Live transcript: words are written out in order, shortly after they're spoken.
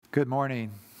Good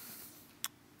morning.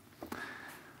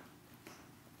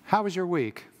 How was your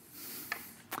week?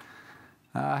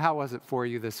 How was it for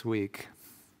you this week?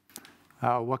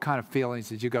 What kind of feelings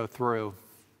did you go through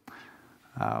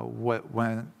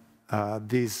when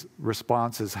these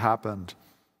responses happened?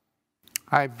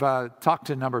 I've talked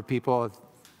to a number of people,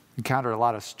 encountered a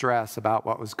lot of stress about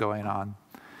what was going on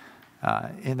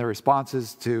in the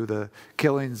responses to the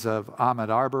killings of Ahmaud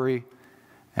Arbery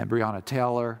and Breonna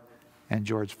Taylor and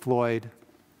George Floyd.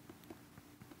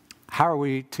 How are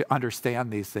we to understand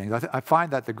these things? I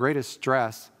find that the greatest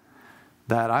stress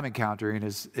that I'm encountering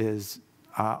is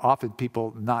often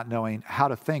people not knowing how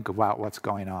to think about what's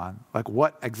going on, like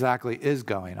what exactly is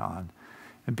going on,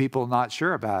 and people not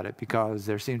sure about it because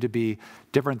there seem to be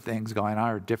different things going on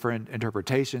or different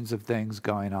interpretations of things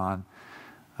going on,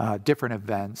 different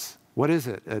events. What is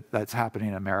it that's happening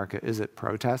in America? Is it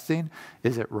protesting?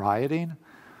 Is it rioting?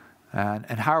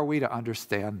 And how are we to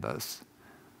understand this?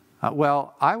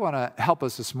 Well, I want to help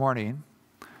us this morning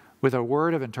with a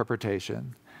word of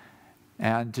interpretation.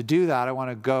 And to do that, I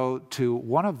want to go to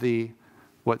one of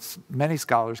what many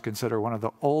scholars consider one of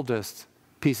the oldest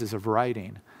pieces of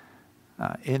writing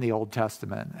in the Old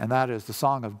Testament, and that is the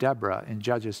Song of Deborah in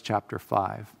Judges chapter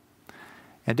 5.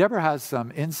 And Deborah has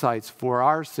some insights for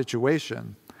our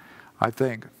situation, I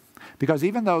think, because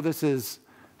even though this is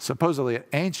supposedly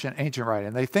ancient writing,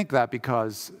 and they think that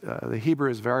because the Hebrew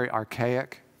is very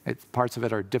archaic, parts of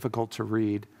it are difficult to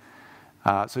read.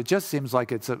 So it just seems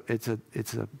like it's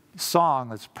a song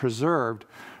that's preserved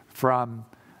from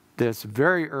this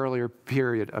very earlier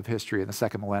period of history in the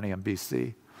second millennium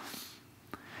BC.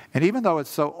 And even though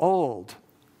it's so old,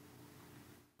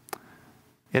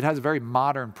 it has a very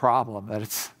modern problem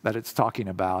that it's talking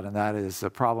about, and that is the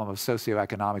problem of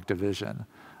socioeconomic division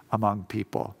among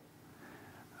people.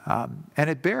 And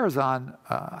it bears on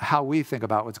how we think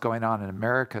about what's going on in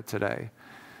America today,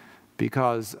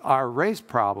 because our race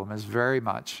problem is very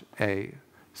much a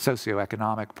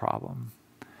socioeconomic problem.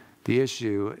 The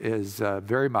issue is the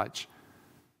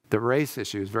race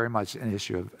issue is very much an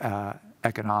issue of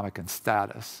economic and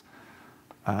status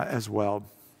as well.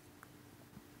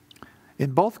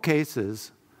 In both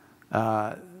cases,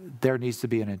 there needs to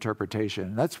be an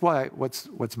interpretation. That's why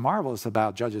what's marvelous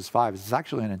about Judges 5 is it's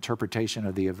actually an interpretation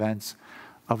of the events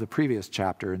of the previous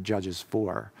chapter in Judges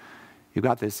 4. You've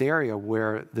got this area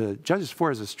where the Judges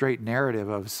 4 is a straight narrative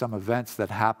of some events that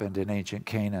happened in ancient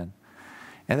Canaan.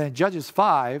 And then Judges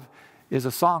 5 is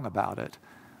a song about it,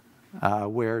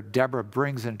 where Deborah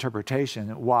brings an interpretation.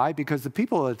 Why? Because the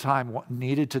people at the time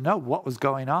needed to know what was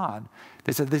going on.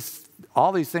 They said,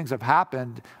 all these things have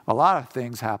happened, a lot of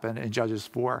things happened in Judges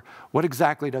 4. What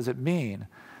exactly does it mean?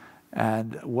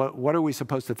 And what are we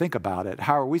supposed to think about it?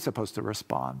 How are we supposed to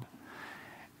respond?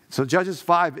 So Judges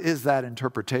 5 is that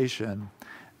interpretation,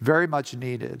 very much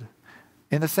needed.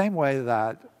 In the same way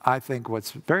that I think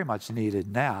what's very much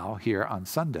needed now here on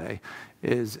Sunday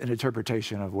is an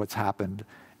interpretation of what's happened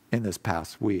in this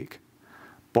past week,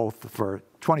 both for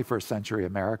 21st century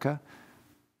America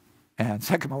and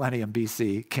second millennium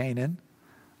BC Canaan.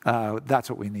 That's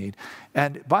what we need.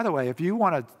 And by the way, if you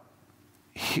want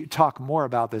to talk more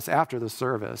about this after the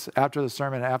service, after the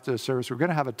sermon, after the service, we're going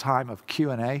to have a time of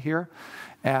Q&A here.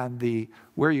 And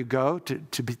where you go to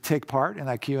take part in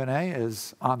that Q&A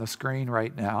is on the screen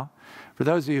right now. For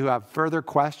those of you who have further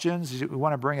questions, you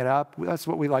want to bring it up, that's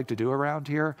what we like to do around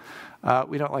here.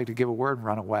 We don't like to give a word and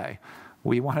run away.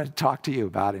 We want to talk to you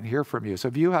about it and hear from you. So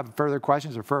if you have further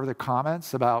questions or further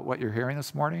comments about what you're hearing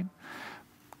this morning,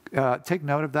 take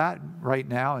note of that right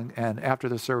now. And after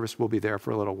the service, we'll be there for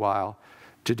a little while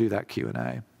to do that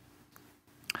Q&A.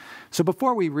 So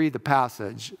before we read the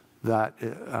passage that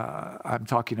I'm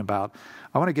talking about,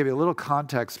 I want to give you a little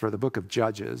context for the book of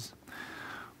Judges.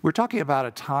 We're talking about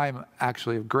a time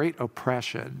actually of great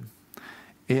oppression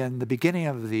in the beginning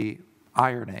of the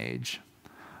Iron Age.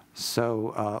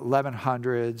 So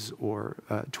 1100s or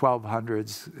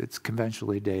 1200s, it's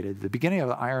conventionally dated. The beginning of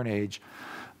the Iron Age,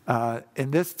 in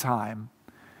this time,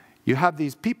 you have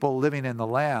these people living in the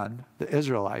land, the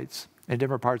Israelites, in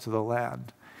different parts of the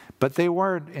land. But they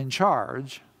weren't in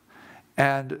charge,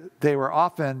 and they were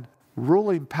often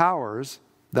ruling powers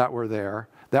that were there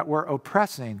that were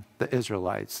oppressing the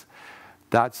Israelites.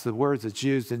 That's the words that's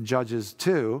used in Judges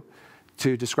 2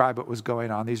 to describe what was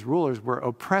going on. These rulers were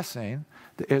oppressing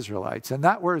the Israelites. And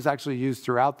that word is actually used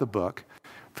throughout the book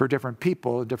for different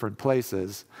people in different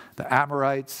places. The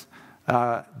Amorites,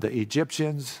 the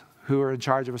Egyptians who were in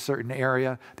charge of a certain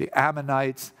area, the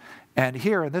Ammonites. And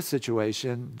here in this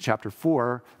situation, chapter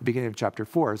 4, the beginning of chapter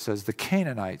 4, it says the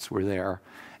Canaanites were there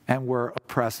and were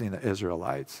oppressing the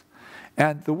Israelites.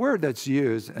 And the word that's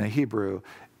used in Hebrew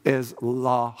is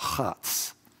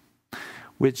lachatz,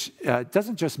 which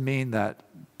doesn't just mean that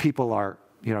people are,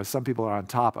 some people are on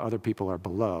top, other people are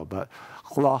below, but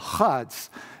lachatz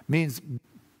means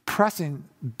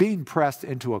being pressed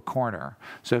into a corner.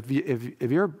 So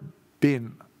if you're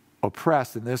being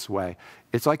oppressed in this way,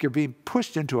 it's like you're being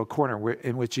pushed into a corner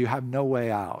in which you have no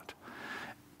way out.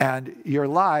 And your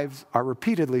lives are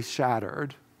repeatedly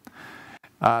shattered.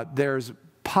 There's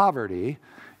poverty,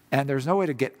 and there's no way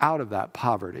to get out of that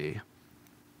poverty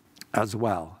as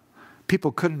well.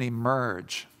 People couldn't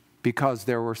emerge because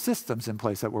there were systems in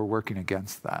place that were working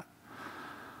against that.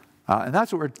 And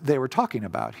that's what they were talking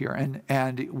about here.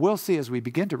 And we'll see as we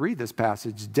begin to read this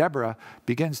passage, Deborah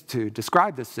begins to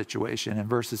describe this situation in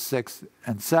verses 6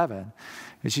 and 7.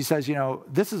 And she says,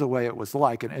 this is the way it was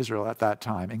like in Israel at that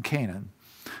time, in Canaan,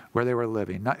 where they were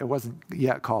living. It wasn't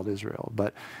yet called Israel,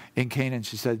 but in Canaan,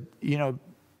 she said,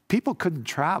 people couldn't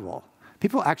travel.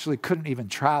 People actually couldn't even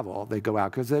travel. They go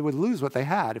out because they would lose what they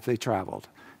had if they traveled,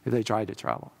 if they tried to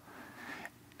travel.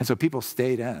 And so people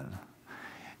stayed in.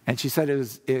 And she said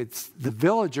it's the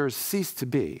villagers ceased to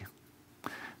be.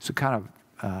 It's a kind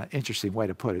of interesting way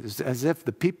to put it. It's as if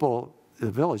the people, the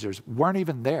villagers, weren't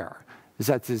even there. It's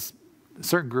that this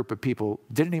certain group of people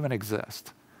didn't even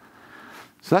exist.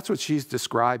 So that's what she's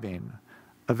describing,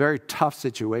 a very tough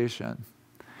situation.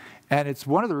 And it's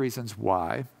one of the reasons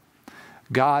why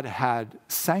God had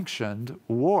sanctioned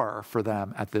war for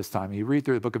them at this time. You read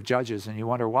through the book of Judges and you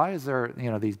wonder, why is there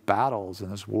these battles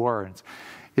and this war? And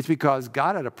it's because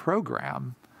God had a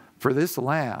program for this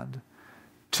land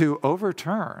to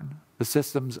overturn the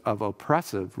systems of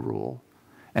oppressive rule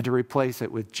and to replace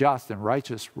it with just and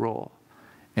righteous rule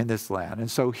in this land. And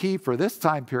so he, for this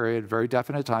time period, very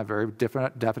definite time, very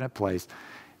definite place,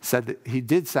 said that he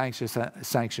did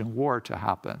sanction war to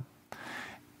happen.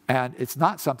 And it's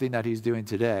not something that he's doing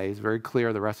today. It's very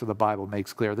clear. The rest of the Bible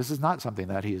makes clear this is not something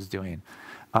that he is doing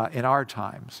in our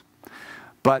times.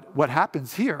 But what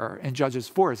happens here in Judges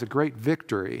 4 is a great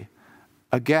victory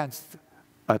against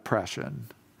oppression.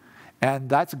 And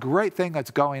that's a great thing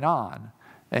that's going on.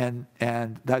 And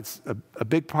that's a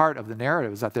big part of the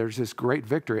narrative, is that there's this great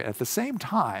victory. At the same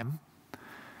time,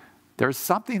 there's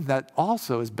something that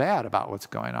also is bad about what's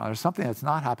going on. There's something that's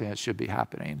not happening that should be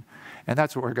happening. And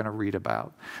that's what we're going to read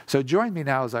about. So join me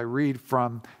now as I read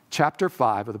from chapter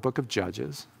 5 of the book of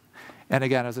Judges. And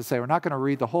again, as I say, we're not going to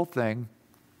read the whole thing.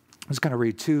 I'm just going to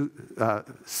read two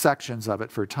sections of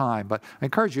it for time, but I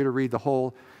encourage you to read the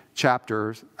whole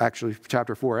chapter, actually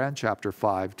chapter 4 and chapter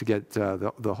 5, to get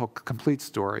the whole complete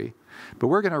story. But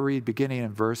we're going to read beginning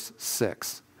in verse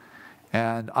 6.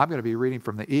 And I'm going to be reading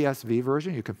from the ESV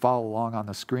version. You can follow along on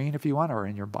the screen if you want, or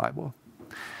in your Bible.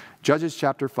 Judges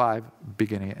chapter 5,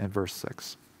 beginning in verse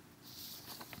 6.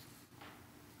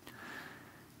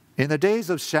 In the days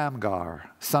of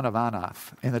Shamgar, son of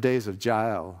Anath, in the days of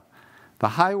Jael, the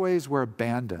highways were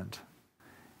abandoned,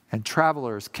 and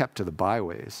travelers kept to the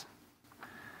byways.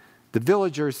 The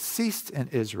villagers ceased in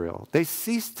Israel. They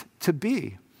ceased to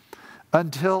be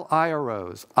until I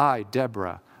arose. I,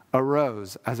 Deborah,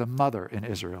 arose as a mother in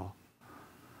Israel.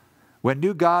 When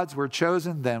new gods were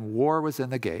chosen, then war was in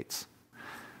the gates.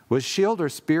 Was shield or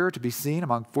spear to be seen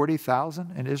among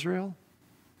 40,000 in Israel?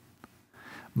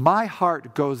 My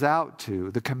heart goes out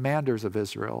to the commanders of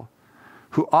Israel,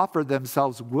 who offered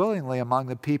themselves willingly among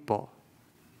the people.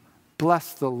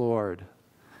 Bless the Lord.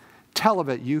 Tell of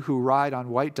it, you who ride on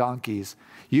white donkeys,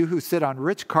 you who sit on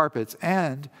rich carpets,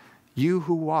 and you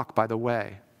who walk by the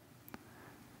way.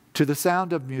 To the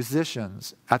sound of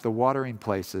musicians at the watering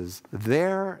places,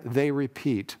 there they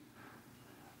repeat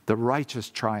the righteous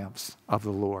triumphs of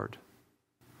the Lord.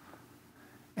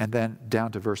 And then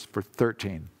down to verse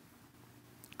 13.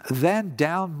 Then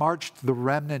down marched the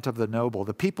remnant of the noble.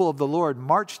 The people of the Lord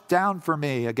marched down for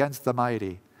me against the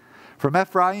mighty. From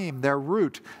Ephraim, their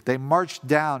root, they marched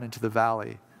down into the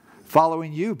valley,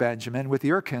 following you, Benjamin, with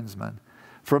your kinsmen.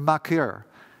 From Machir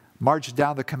marched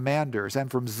down the commanders, and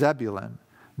from Zebulun,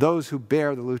 those who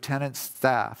bear the lieutenant's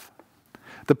staff.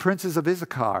 The princes of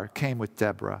Issachar came with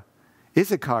Deborah.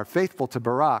 Issachar, faithful to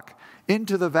Barak,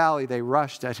 into the valley they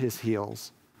rushed at his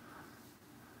heels.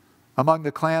 Among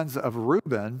the clans of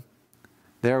Reuben,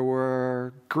 there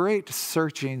were great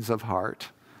searchings of heart.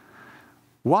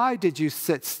 Why did you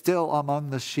sit still among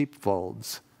the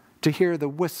sheepfolds to hear the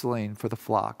whistling for the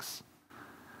flocks?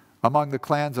 Among the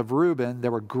clans of Reuben,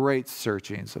 there were great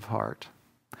searchings of heart.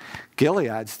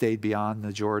 Gilead stayed beyond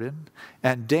the Jordan.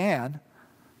 And Dan,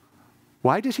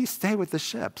 why did he stay with the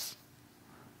ships?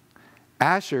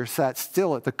 Asher sat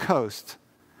still at the coast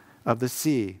of the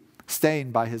sea,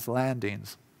 staying by his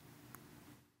landings.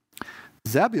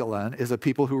 Zebulun is a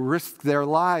people who risked their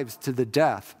lives to the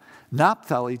death.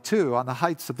 Naphtali, too, on the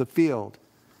heights of the field.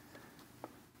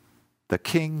 The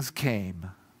kings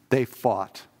came. They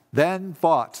fought. Then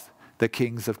fought the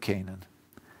kings of Canaan.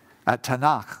 At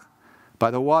Tanakh,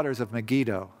 by the waters of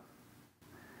Megiddo,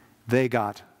 they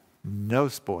got no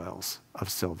spoils of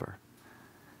silver.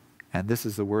 And this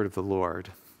is the word of the Lord.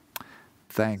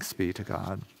 Thanks be to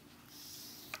God.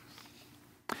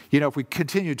 You know, if we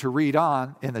continue to read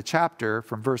on in the chapter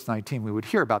from verse 19, we would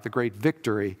hear about the great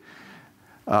victory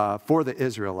for the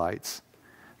Israelites,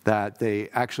 that they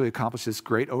actually accomplished this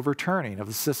great overturning of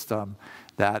the system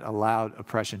that allowed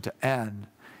oppression to end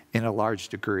in a large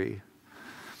degree.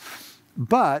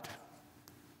 But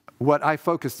what I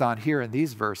focused on here in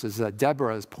these verses is that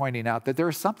Deborah is pointing out that there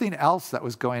was something else that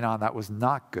was going on that was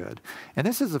not good. And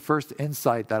this is the first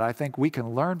insight that I think we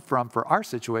can learn from for our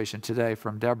situation today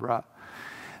from Deborah,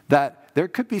 that there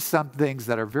could be some things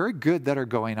that are very good that are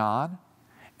going on,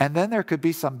 and then there could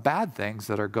be some bad things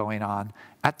that are going on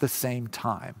at the same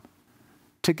time,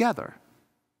 together.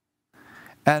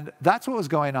 And that's what was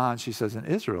going on, she says, in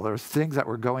Israel. There were things that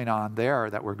were going on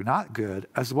there that were not good,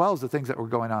 as well as the things that were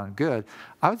going on good.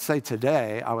 I would say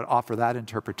today, I would offer that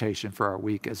interpretation for our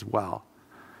week as well.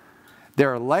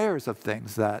 There are layers of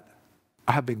things that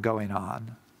have been going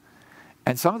on,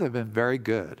 and some of them have been very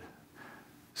good.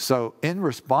 So in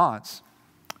response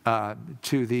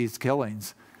to these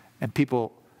killings, and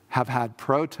people have had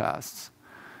protests,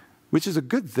 which is a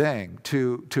good thing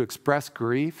to express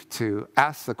grief, to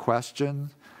ask the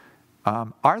question,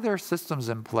 are there systems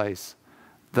in place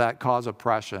that cause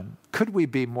oppression? Could we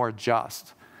be more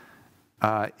just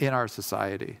in our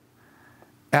society?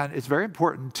 And it's very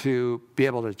important to be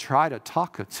able to try to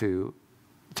talk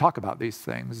about these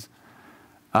things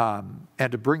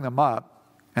and to bring them up.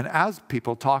 And as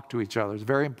people talk to each other, it's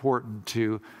very important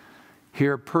to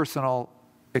hear personal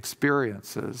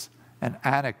experiences and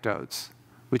anecdotes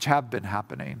which have been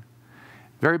happening.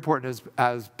 Very important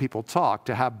as people talk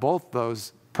to have both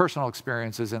those personal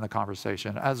experiences in the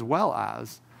conversation as well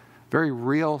as very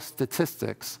real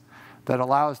statistics that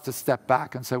allow us to step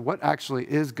back and say what actually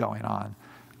is going on,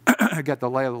 get the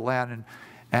lay of the land,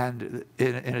 and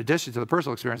in addition to the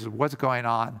personal experiences, what's going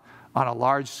on a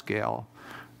large scale,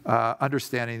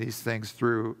 understanding these things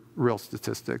through real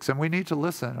statistics. And we need to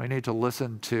listen. We need to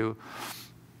listen to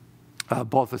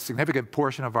both a significant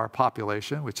portion of our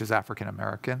population, which is African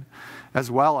American, as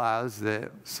well as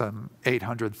some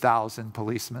 800,000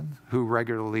 policemen who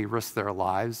regularly risk their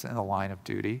lives in the line of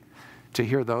duty, to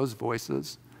hear those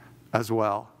voices as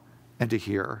well, and to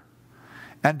hear.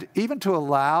 And even to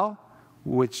allow,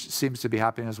 which seems to be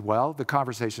happening as well, the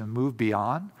conversation move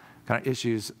beyond kind of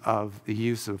issues of the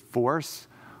use of force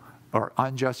or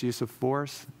unjust use of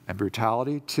force and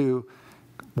brutality to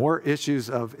more issues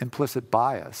of implicit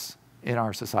bias in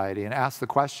our society, and ask the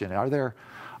question, are there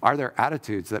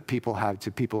attitudes that people have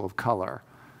to people of color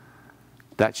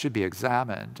that should be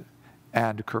examined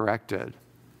and corrected?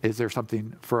 Is there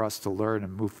something for us to learn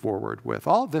and move forward with?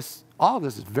 All of this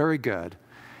is very good.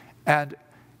 And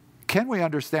can we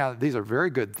understand that these are very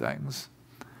good things?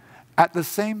 At the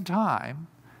same time,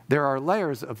 there are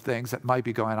layers of things that might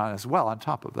be going on as well on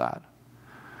top of that.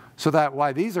 So that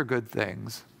while these are good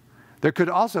things, there could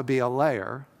also be a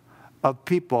layer of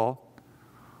people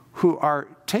who are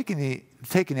taking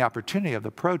the opportunity of the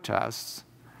protests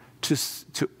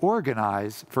to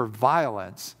organize for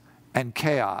violence and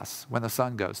chaos when the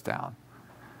sun goes down.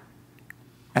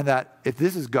 And that if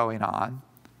this is going on,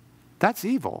 that's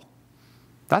evil.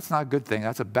 That's not a good thing.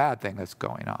 That's a bad thing that's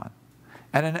going on.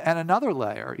 And another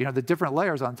layer, the different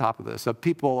layers on top of this, of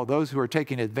people, those who are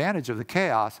taking advantage of the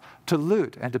chaos to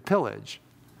loot and to pillage.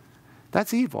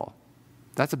 That's evil.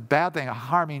 That's a bad thing,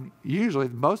 harming usually,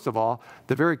 most of all,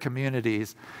 the very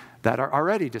communities that are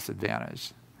already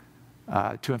disadvantaged,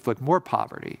 to inflict more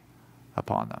poverty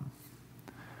upon them.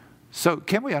 So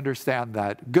can we understand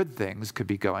that good things could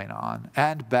be going on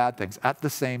and bad things at the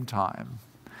same time?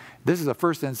 This is the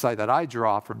first insight that I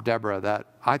draw from Deborah that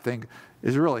I think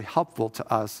is really helpful to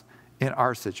us in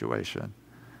our situation.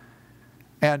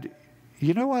 And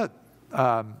you know what?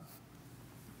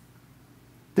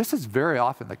 This is very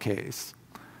often the case.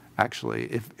 Actually,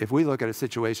 if we look at a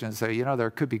situation and say, there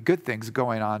could be good things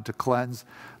going on to cleanse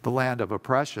the land of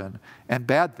oppression and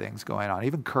bad things going on,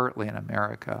 even currently in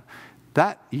America,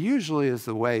 that usually is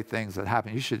the way things that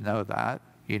happen. You should know that.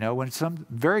 When some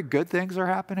very good things are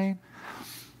happening,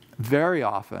 very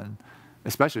often,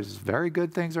 especially as very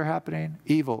good things are happening,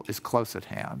 evil is close at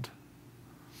hand.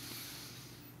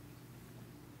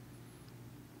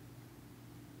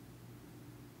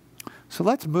 So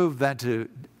let's move then to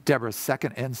Deborah's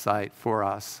second insight for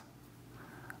us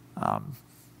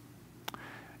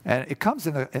And it comes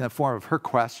in the form of her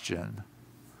question,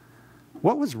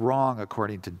 what was wrong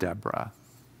according to Deborah?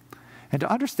 And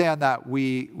to understand that,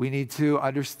 we need to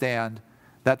understand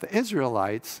that the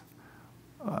Israelites,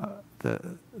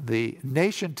 the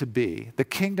nation to be, the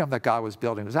kingdom that God was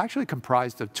building, was actually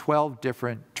comprised of 12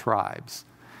 different tribes.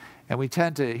 And we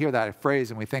tend to hear that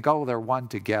phrase and we think, oh, well, they're one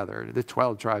together, the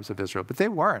 12 tribes of Israel. But they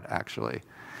weren't, actually.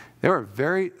 They were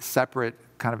very separate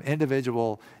kind of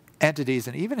individual entities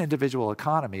and even individual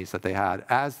economies that they had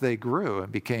as they grew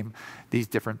and became these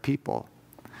different people.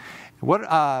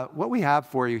 What we have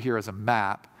for you here is a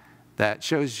map that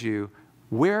shows you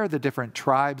where the different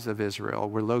tribes of Israel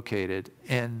were located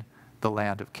in the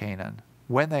land of Canaan.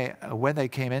 When they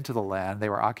came into the land, they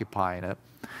were occupying it.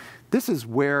 This is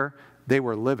where they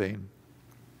were living.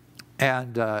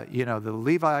 And, the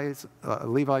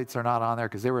Levites are not on there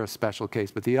because they were a special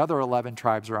case, but the other 11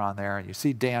 tribes are on there. And you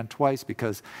see Dan twice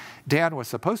because Dan was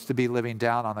supposed to be living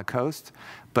down on the coast,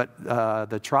 but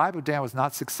the tribe of Dan was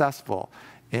not successful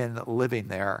in living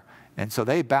there. And so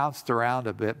they bounced around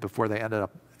a bit before they ended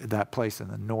up at that place in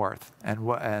the north.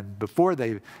 And before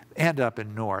they ended up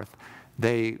in north,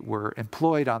 they were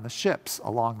employed on the ships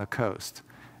along the coast.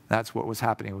 That's what was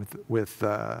happening with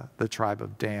the tribe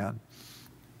of Dan.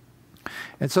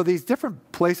 And so these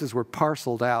different places were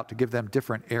parceled out to give them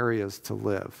different areas to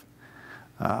live.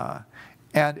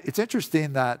 And it's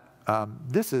interesting that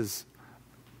this is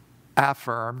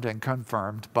affirmed and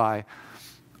confirmed by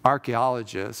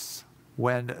archaeologists.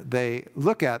 When they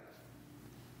look at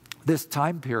this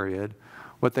time period,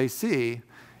 what they see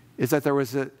is that there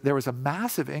was a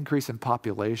massive increase in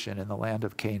population in the land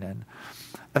of Canaan,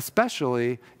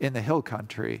 especially in the hill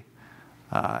country.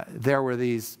 There were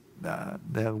these,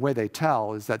 the way they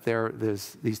tell is that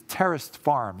there's these terraced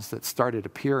farms that started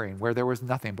appearing where there was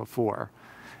nothing before,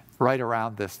 right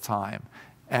around this time.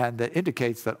 And that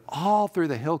indicates that all through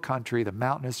the hill country, the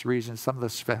mountainous regions, some of the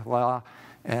Shephelah,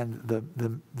 and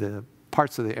the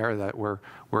parts of the area that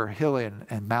were hilly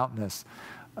and mountainous,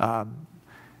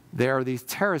 there are these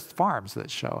terraced farms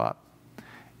that show up.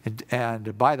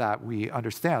 And by that, we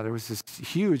understand there was this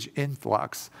huge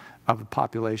influx of the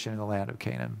population in the land of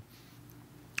Canaan.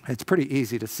 It's pretty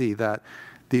easy to see that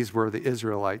these were the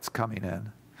Israelites coming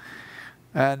in.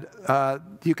 And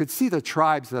you could see the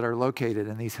tribes that are located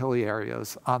in these hilly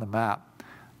areas on the map,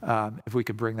 if we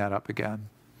could bring that up again.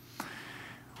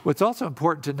 What's also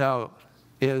important to note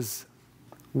is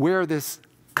where this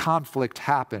conflict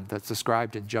happened that's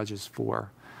described in Judges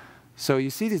 4. So you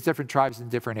see these different tribes in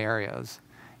different areas.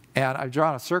 And I've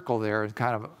drawn a circle there in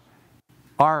kind of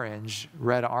orange,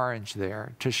 red-orange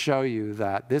there, to show you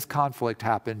that this conflict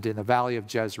happened in the valley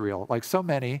of Jezreel. Like so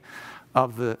many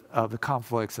of the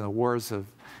conflicts and the wars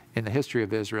in the history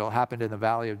of Israel happened in the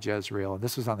valley of Jezreel. And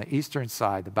this was on the eastern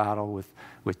side, the battle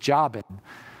with Jabin.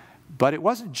 But it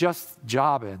wasn't just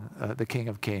Jabin, the king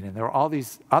of Canaan. There were all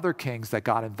these other kings that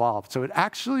got involved. So it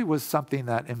actually was something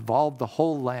that involved the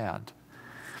whole land.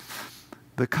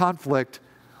 The conflict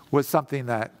was something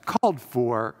that called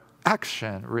for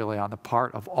action, really, on the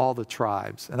part of all the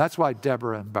tribes. And that's why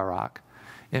Deborah and Barak,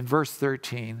 in verse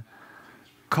 13,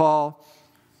 call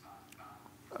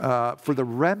for the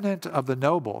remnant of the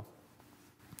noble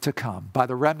to come. By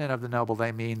the remnant of the noble,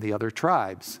 they mean the other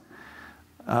tribes.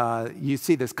 You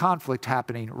see this conflict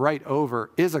happening right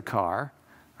over Issachar,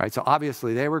 right? So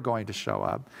obviously they were going to show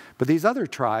up. But these other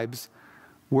tribes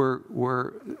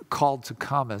were called to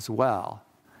come as well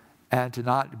and to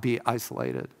not be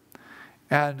isolated.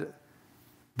 And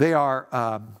they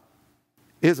are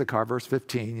Issachar, verse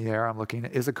 15 there. I'm looking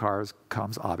at Issachar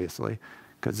comes, obviously,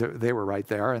 because they were right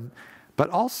there. But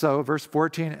also, verse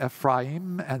 14,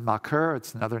 Ephraim and Machir,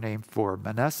 it's another name for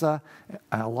Manasseh,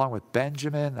 along with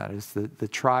Benjamin, that is the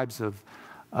tribes of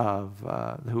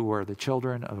who were the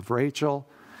children of Rachel.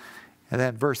 And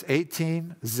then verse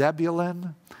 18,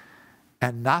 Zebulun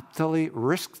and Naphtali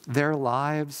risked their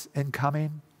lives in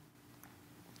coming.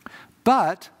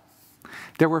 But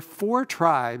there were 4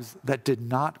 tribes that did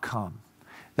not come,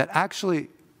 that actually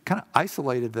kind of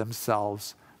isolated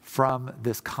themselves from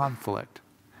this conflict.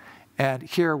 And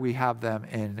here we have them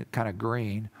in kind of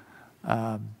green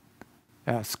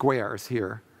squares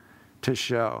here to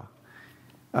show.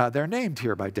 They're named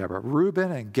here by Deborah.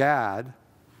 Reuben and Gad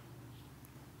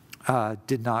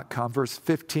did not come. Verse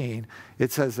 15,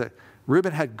 it says that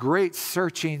Reuben had great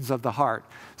searchings of the heart.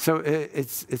 So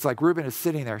it's like Reuben is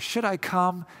sitting there. Should I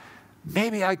come?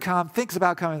 Maybe I come. Thinks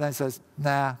about coming, then says,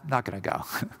 nah, not going to go.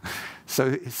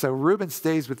 So Reuben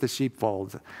stays with the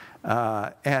sheepfolds.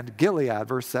 And Gilead,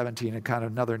 verse 17, and kind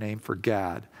of another name for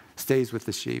Gad, stays with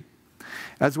the sheep.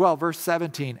 As well, verse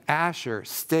 17, Asher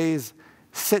stays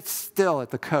sit still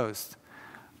at the coast.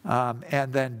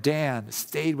 And then Dan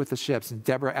stayed with the ships. And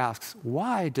Deborah asks,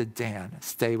 why did Dan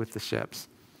stay with the ships?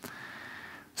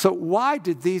 So why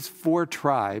did these 4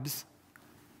 tribes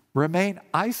remain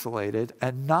isolated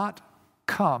and not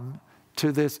come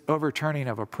to this overturning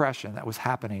of oppression that was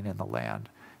happening in the land?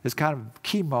 This kind of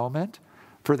key moment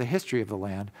for the history of the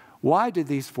land. Why did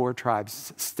these 4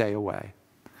 tribes stay away?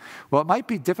 Well, it might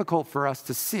be difficult for us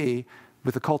to see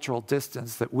with the cultural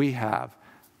distance that we have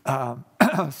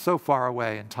so far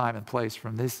away in time and place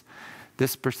from this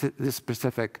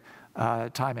specific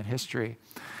time in history.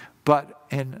 But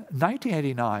in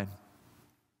 1989,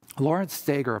 Lawrence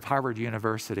Stager of Harvard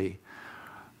University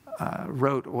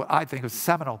wrote what I think was a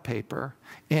seminal paper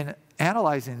in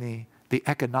analyzing the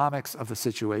economics of the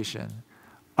situation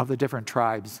of the different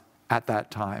tribes at that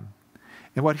time.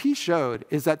 And what he showed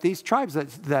is that these tribes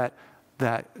that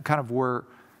kind of were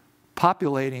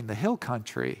populating the hill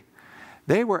country,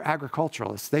 they were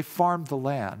agriculturalists. They farmed the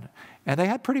land, and they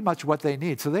had pretty much what they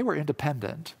need, so they were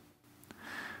independent.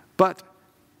 But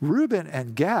Reuben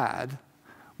and Gad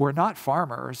were not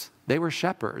farmers. They were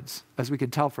shepherds, as we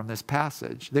can tell from this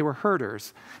passage. They were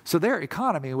herders. So their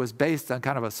economy was based on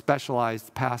kind of a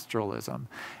specialized pastoralism,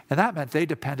 and that meant they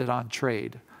depended on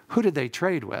trade. Who did they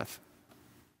trade with?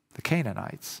 The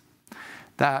Canaanites.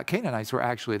 The Canaanites were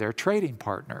actually their trading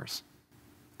partners.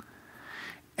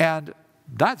 And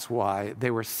that's why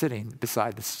they were sitting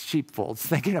beside the sheepfolds,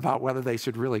 thinking about whether they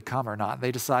should really come or not.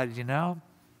 They decided,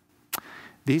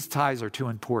 these ties are too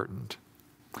important.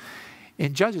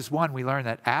 In Judges 1, we learn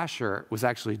that Asher was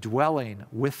actually dwelling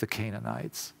with the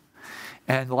Canaanites.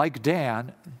 And like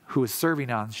Dan, who was serving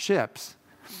on ships,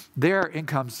 their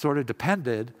income sort of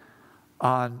depended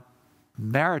on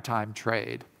maritime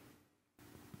trade.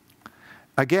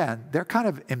 Again, they're kind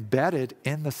of embedded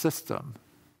in the system.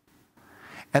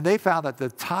 And they found that the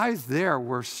ties there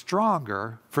were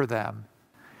stronger for them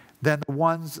than the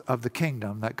ones of the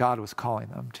kingdom that God was calling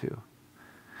them to.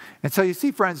 And so you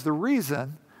see, friends, the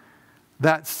reason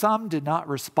that some did not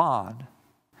respond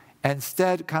and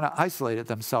instead kind of isolated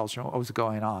themselves from what was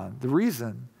going on, the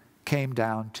reason came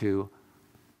down to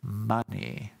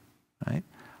money, right?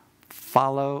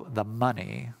 Follow the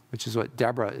money, which is what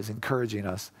Deborah is encouraging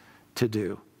us to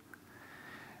do.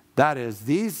 That is,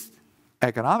 these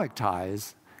economic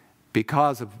ties,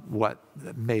 because of what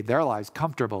made their lives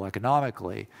comfortable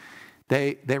economically,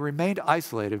 they remained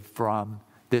isolated from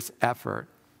this effort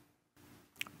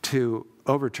to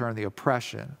overturn the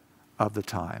oppression of the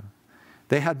time.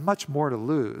 They had much more to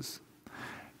lose.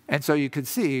 And so you could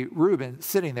see Reuben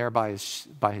sitting there by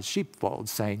his sheepfold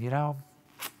saying,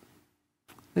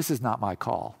 this is not my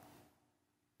call.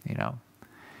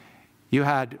 You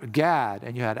had Gad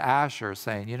and you had Asher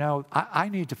saying, I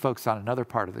need to focus on another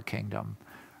part of the kingdom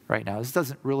right now. This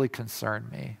doesn't really concern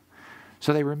me.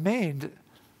 So they remained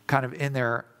kind of in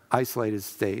their isolated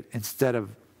state instead of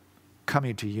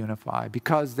coming to unify,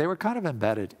 because they were kind of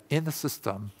embedded in the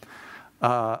system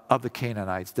of the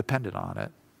Canaanites, dependent on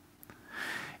it.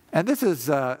 And this is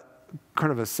kind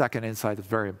of a second insight that's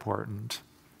very important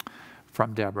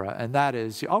from Deborah, and that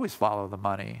is you always follow the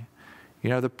money.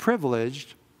 The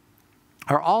privileged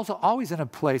are also always in a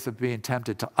place of being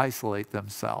tempted to isolate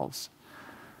themselves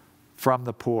from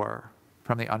the poor,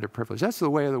 from the underprivileged. That's the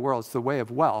way of the world. It's the way of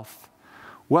wealth.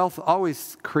 Wealth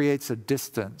always creates a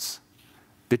distance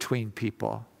between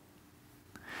people.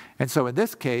 And so in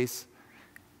this case,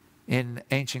 in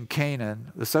ancient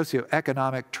Canaan, the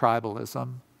socioeconomic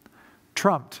tribalism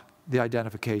trumped the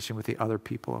identification with the other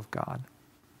people of God.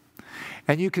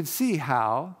 And you can see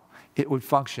how it would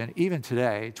function even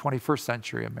today, 21st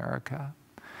century America,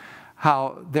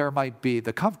 how there might be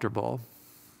the comfortable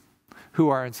who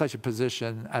are in such a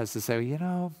position as to say,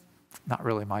 not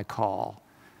really my call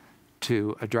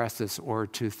to address this or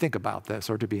to think about this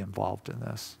or to be involved in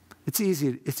this. It's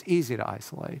easy to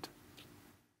isolate.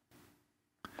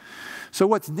 So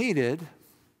what's needed,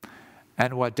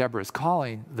 and what Deborah is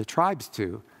calling the tribes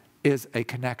to, is a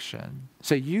connection.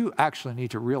 So you actually need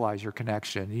to realize your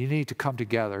connection. You need to come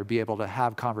together, be able to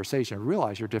have conversation,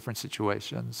 realize your different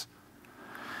situations.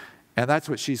 And that's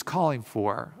what she's calling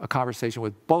for, a conversation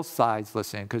with both sides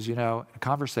listening. Because, a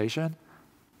conversation,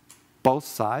 both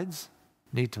sides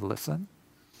need to listen.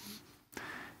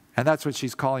 And that's what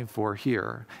she's calling for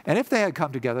here. And if they had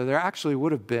come together, there actually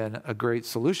would have been a great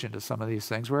solution to some of these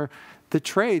things, where the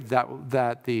trade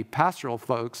that the pastoral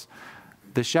folks,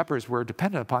 the shepherds, were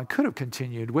dependent upon could have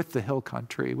continued with the hill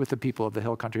country, with the people of the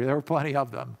hill country. There were plenty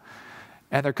of them.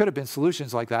 And there could have been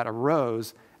solutions like that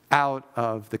arose out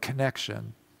of the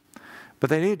connection. But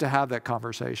they needed to have that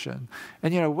conversation.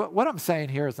 And what I'm saying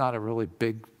here is not a really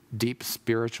big deep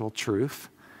spiritual truth,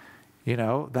 you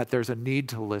know, that there's a need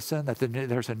to listen, that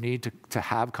there's a need to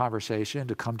have conversation,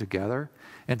 to come together,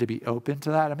 and to be open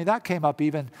to that. I mean, that came up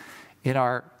even in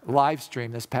our live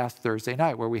stream this past Thursday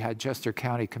night, where we had Chester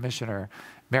County Commissioner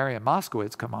Marian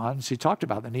Moskowitz come on. She talked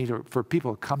about the need for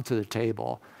people to come to the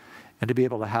table and to be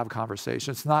able to have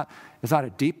conversations. It's not a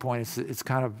deep point. It's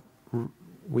kind of,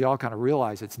 we all kind of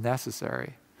realize it's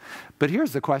necessary. But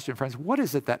here's the question, friends. What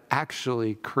is it that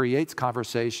actually creates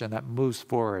conversation that moves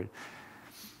forward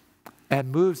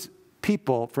and moves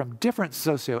people from different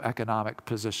socioeconomic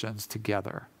positions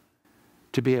together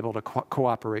to be able to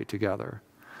cooperate together?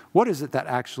 What is it that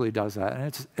actually does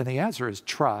that? And the answer is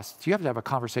trust. You have to have a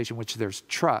conversation in which there's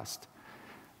trust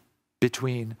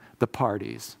between the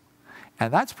parties.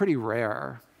 And that's pretty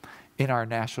rare in our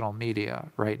national media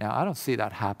right now. I don't see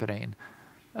that happening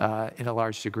in a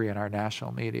large degree in our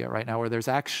national media right now, where there's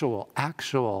actual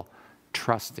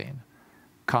trusting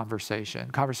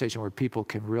conversation where people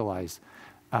can realize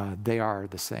they are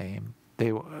the same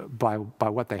by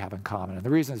what they have in common. And the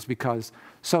reason is because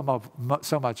so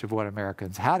much of what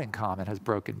Americans had in common has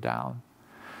broken down,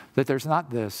 that there's not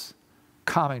this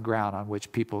common ground on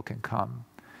which people can come.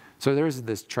 So there isn't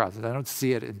this trust. I don't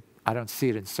see it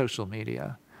in social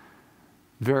media.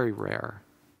 Very rare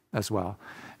as well.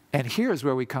 And here's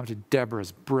where we come to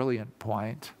Deborah's brilliant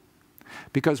point,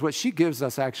 because what she gives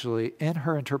us actually in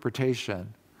her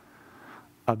interpretation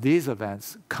of these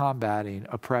events combating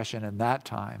oppression in that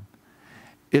time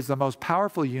is the most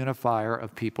powerful unifier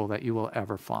of people that you will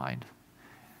ever find.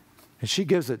 And she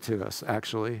gives it to us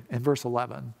actually in verse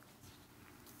 11.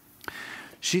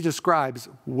 She describes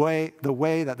the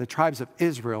way that the tribes of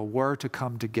Israel were to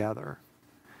come together.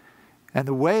 And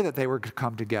the way that they were to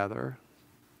come together,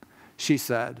 she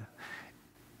said,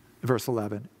 verse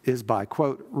 11, is by,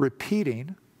 quote,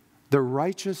 repeating the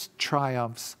righteous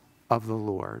triumphs of the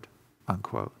Lord,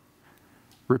 unquote.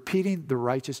 Repeating the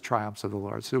righteous triumphs of the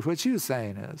Lord. So what she was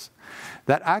saying is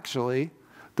that actually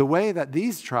the way that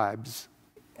these tribes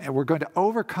were going to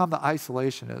overcome the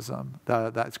isolationism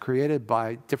that's created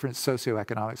by different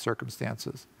socioeconomic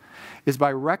circumstances is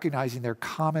by recognizing their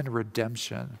common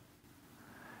redemption.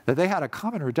 That they had a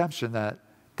common redemption that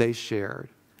they shared.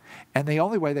 And the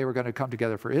only way they were going to come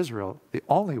together for Israel, the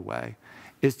only way,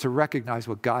 is to recognize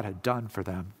what God had done for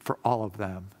them, for all of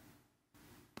them.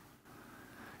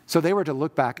 So they were to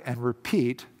look back and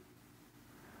repeat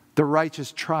the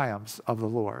righteous triumphs of the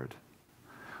Lord.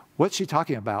 What's she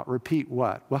talking about? Repeat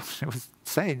what? Well, she was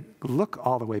saying, look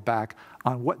all the way back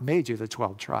on what made you the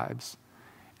 12 tribes.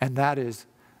 And that is,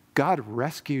 God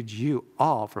rescued you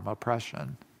all from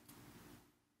oppression.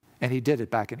 And he did it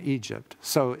back in Egypt.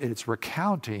 So it's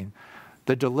recounting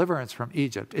the deliverance from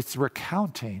Egypt. It's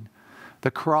recounting the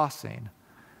crossing,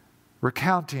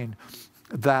 recounting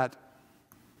that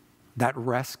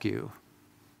rescue.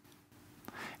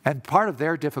 And part of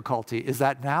their difficulty is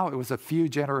that now it was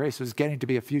getting to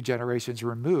be a few generations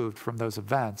removed from those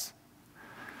events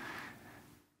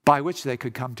by which they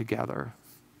could come together.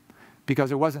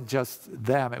 Because it wasn't just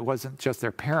them, it wasn't just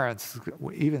their parents.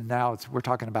 Even now, we're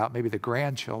talking about maybe the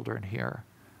grandchildren here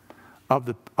of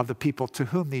the people to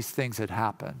whom these things had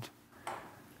happened,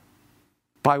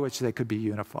 by which they could be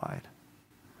unified.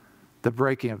 The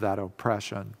breaking of that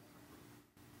oppression.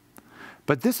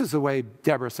 But this is the way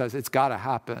Deborah says it's got to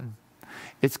happen.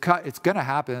 It's going to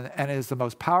happen, and it is the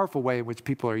most powerful way in which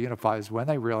people are unified is when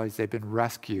they realize they've been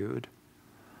rescued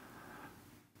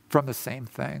from the same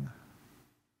thing.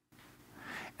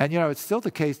 And you know, it's still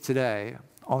the case today,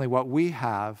 only what we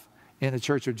have in the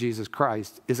Church of Jesus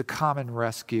Christ is a common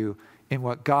rescue in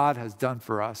what God has done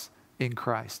for us in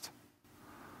Christ.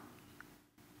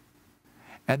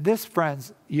 And this,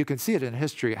 friends, you can see it in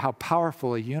history, how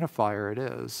powerful a unifier it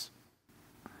is.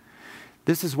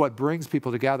 This is what brings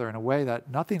people together in a way that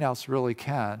nothing else really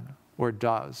can or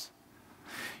does.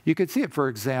 You can see it, for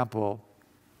example,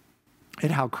 in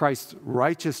how Christ's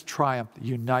righteous triumph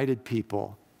united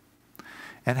people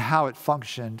and how it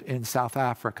functioned in South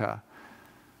Africa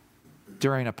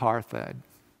during apartheid.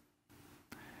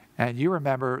 And you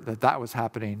remember that was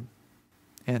happening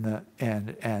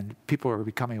and people were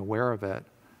becoming aware of it,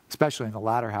 especially in the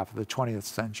latter half of the 20th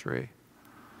century.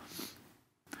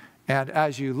 And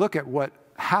as you look at what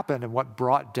happened and what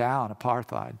brought down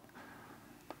apartheid,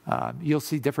 you'll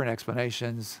see different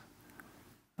explanations.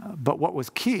 But what was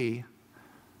key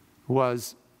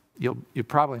was, you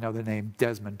probably know the name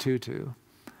Desmond Tutu,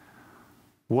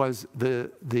 was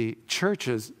the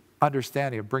church's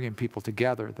understanding of bringing people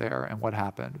together there and what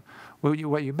happened.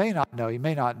 What you may not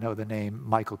know the name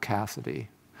Michael Cassidy,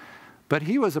 but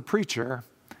he was a preacher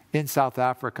in South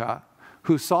Africa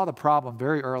who saw the problem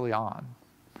very early on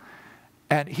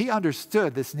And he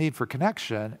understood this need for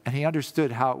connection, and he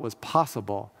understood how it was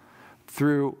possible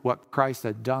through what Christ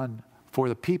had done for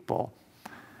the people.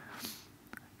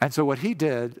 And so what he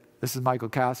did, this is Michael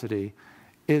Cassidy,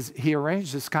 is he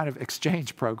arranged this kind of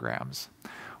exchange programs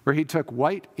where he took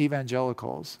white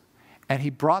evangelicals and he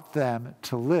brought them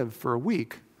to live for a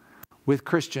week with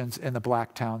Christians in the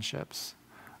black townships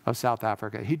of South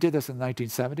Africa. He did this in the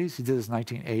 1970s. He did this in the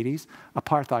 1980s.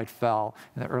 Apartheid fell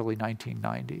in the early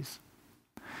 1990s.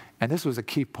 And this was a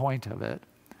key point of it,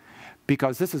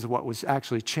 because this is what was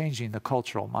actually changing the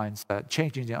cultural mindset,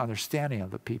 changing the understanding of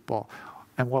the people.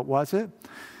 And what was it?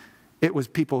 It was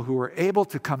people who were able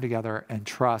to come together and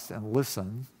trust and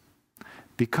listen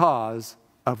because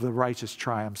of the righteous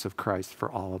triumphs of Christ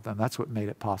for all of them. That's what made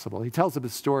it possible. He tells a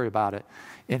story about it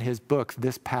in his book,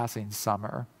 This Passing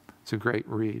Summer. It's a great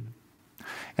read.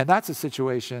 And that's a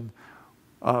situation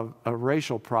of a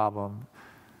racial problem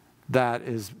that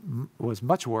was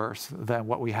much worse than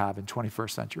what we have in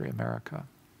 21st century America.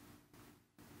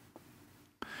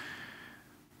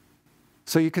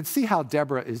 So you can see how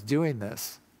Deborah is doing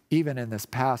this, even in this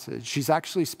passage. She's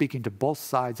actually speaking to both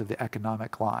sides of the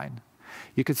economic line.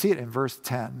 You can see it in verse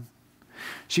 10.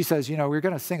 She says, we're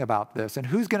going to sing about this. And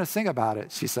who's going to sing about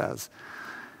it, she says.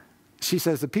 She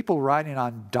says, the people riding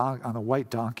on the white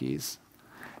donkeys.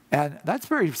 And that's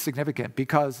very significant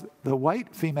because the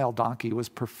white female donkey was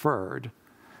preferred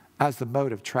as the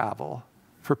mode of travel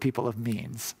for people of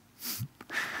means.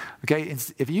 Okay,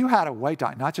 if you had a white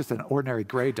donkey, not just an ordinary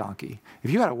gray donkey,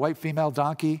 if you had a white female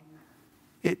donkey,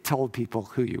 it told people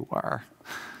who you were.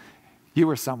 You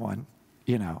were someone,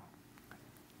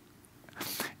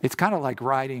 It's kind of like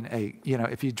riding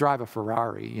if you drive a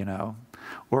Ferrari,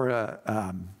 or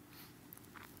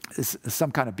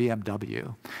some kind of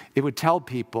BMW, it would tell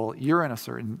people you're in a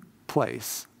certain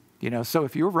place. So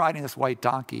if you were riding this white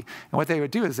donkey, and what they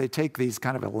would do is they take these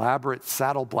kind of elaborate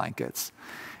saddle blankets,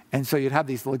 and so you'd have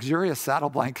these luxurious saddle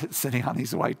blankets sitting on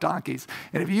these white donkeys.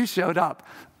 And if you showed up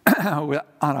on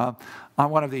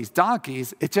one of these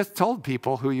donkeys, it just told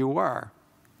people who you were.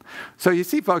 So you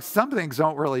see, folks, some things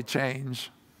don't really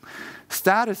change.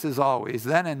 Status is always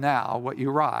then and now what you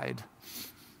ride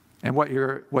and what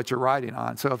you're riding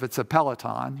on. So if it's a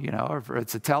Peloton, or if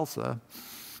it's a Tesla,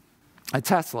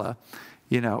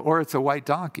 or it's a white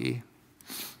donkey,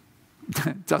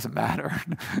 it doesn't matter.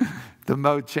 The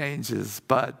mode changes,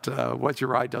 but what you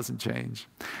ride doesn't change.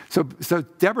 So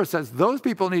Deborah says those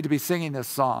people need to be singing this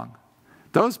song.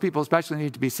 Those people especially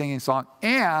need to be singing a song,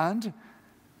 and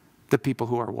the people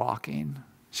who are walking,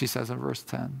 she says in verse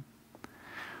 10.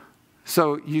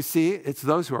 So you see, it's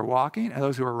those who are walking and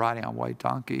those who are riding on white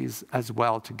donkeys as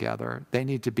well together. They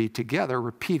need to be together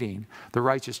repeating the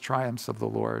righteous triumphs of the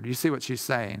Lord. You see what she's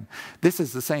saying? This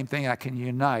is the same thing that can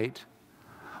unite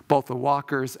both the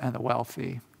walkers and the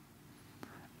wealthy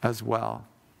as well.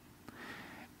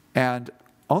 And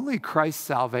only Christ's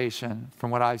salvation,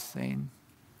 from what I've seen,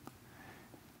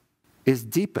 is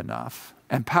deep enough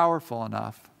and powerful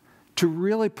enough to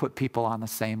really put people on the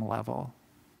same level,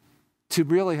 to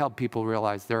really help people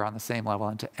realize they're on the same level,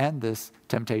 and to end this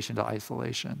temptation to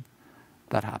isolation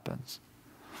that happens.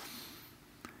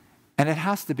 And it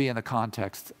has to be in the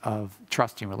context of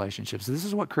trusting relationships. This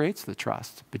is what creates the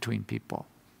trust between people.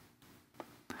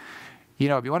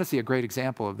 If you want to see a great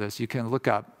example of this, you can look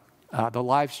up the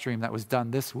live stream that was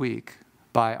done this week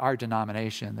by our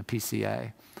denomination, the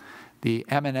PCA, the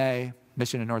M&A,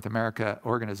 Mission in North America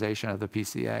organization of the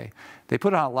PCA. They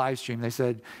put on a live stream. They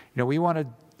said, we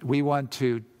want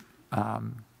to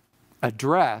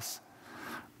address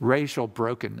racial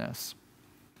brokenness.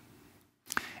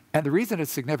 And the reason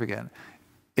it's significant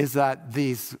is that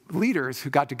these leaders who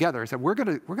got together said, we're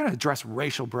going to address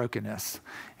racial brokenness.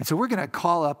 And so we're going to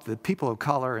call up the people of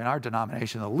color in our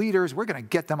denomination, the leaders. We're going to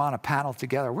get them on a panel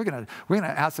together. We're going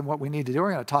to ask them what we need to do.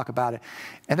 We're going to talk about it.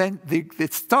 And then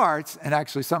it starts, and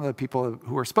actually some of the people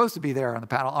who are supposed to be there on the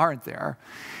panel aren't there.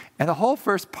 And the whole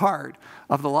first part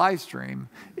of the live stream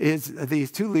is these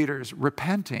two leaders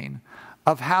repenting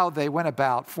of how they went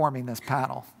about forming this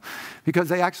panel. Because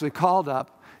they actually called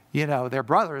up their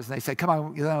brothers, and they said, come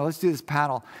on, let's do this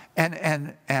panel. And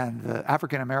the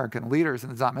African-American leaders in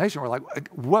the denomination were like,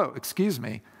 whoa, excuse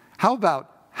me. How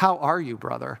are you,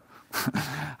 brother?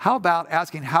 How about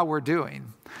asking how we're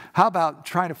doing? How about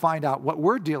trying to find out what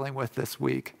we're dealing with this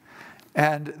week?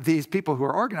 And these people who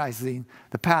are organizing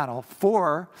the panel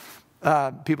for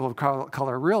people of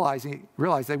color realized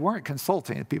they weren't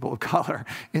consulting people of color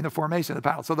in the formation of the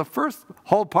panel. So the first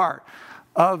whole part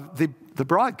of the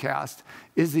broadcast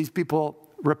is these people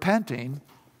repenting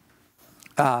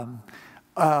and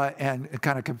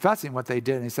kind of confessing what they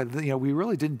did. And they said, we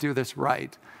really didn't do this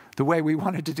right. the way we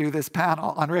wanted to do this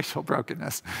panel on racial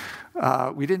brokenness.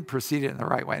 We didn't proceed it in the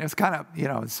right way. And it was kind of,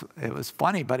 it was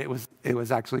funny, but it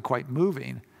was actually quite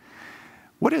moving.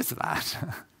 What is that?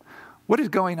 What is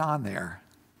going on there?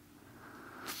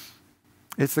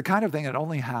 It's the kind of thing that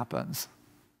only happens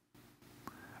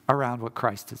around what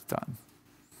Christ has done.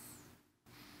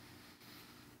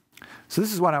 So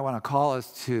this is what I want to call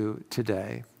us to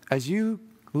today. As you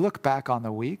look back on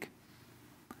the week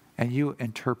and you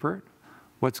interpret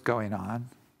what's going on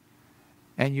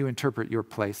and you interpret your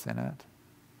place in it,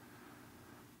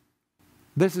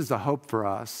 this is a hope for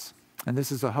us, and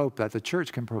this is a hope that the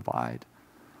church can provide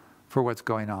for what's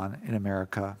going on in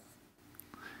America.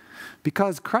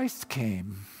 Because Christ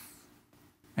came,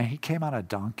 and he came on a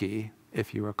donkey,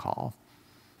 if you recall.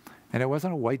 And it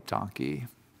wasn't a white donkey.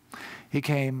 He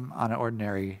came on an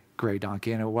ordinary gray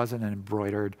donkey, and it wasn't an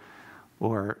embroidered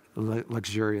or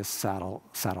luxurious saddle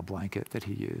blanket that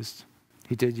he used.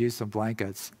 He did use some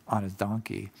blankets on his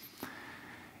donkey.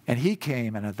 And he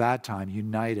came, and at that time,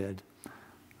 united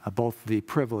both the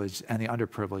privileged and the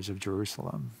underprivileged of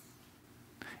Jerusalem.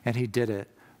 And he did it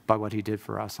by what he did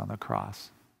for us on the cross.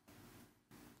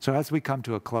 So as we come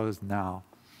to a close now,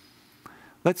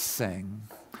 let's sing.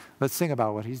 Let's sing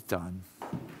about what he's done.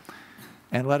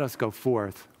 And let us go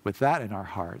forth with that in our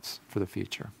hearts for the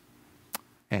future.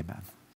 Amen.